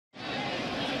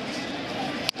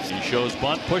Shows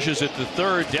bunt, pushes it to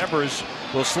third. Devers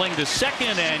will sling to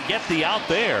second and get the out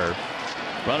there.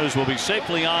 Runners will be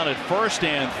safely on at first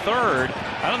and third.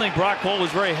 I don't think Brock Holt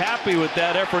was very happy with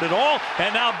that effort at all.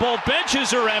 And now both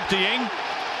benches are emptying.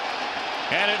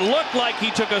 And it looked like he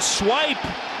took a swipe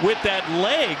with that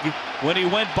leg when he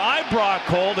went by Brock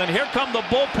Holt. And here come the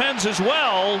bullpens as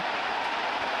well.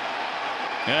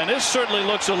 And this certainly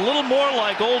looks a little more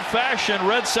like old-fashioned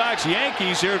Red Sox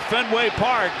Yankees here at Fenway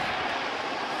Park.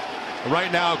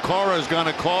 Right now, Cora is going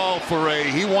to call for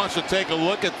he wants to take a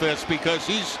look at this because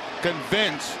he's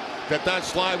convinced that that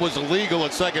slide was illegal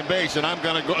at second base, and I'm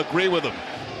going to agree with him.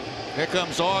 Here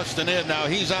comes Austin in. Now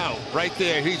he's out. Right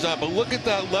there, he's out. But look at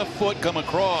that left foot come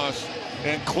across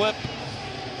and clip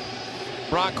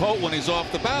Brock Holt when he's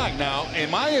off the bag. Now, in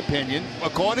my opinion,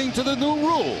 according to the new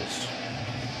rules,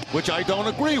 which I don't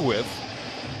agree with,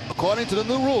 according to the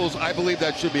new rules, I believe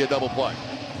that should be a double play.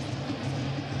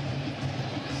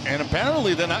 And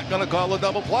apparently they're not going to call a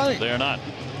double play. They're not.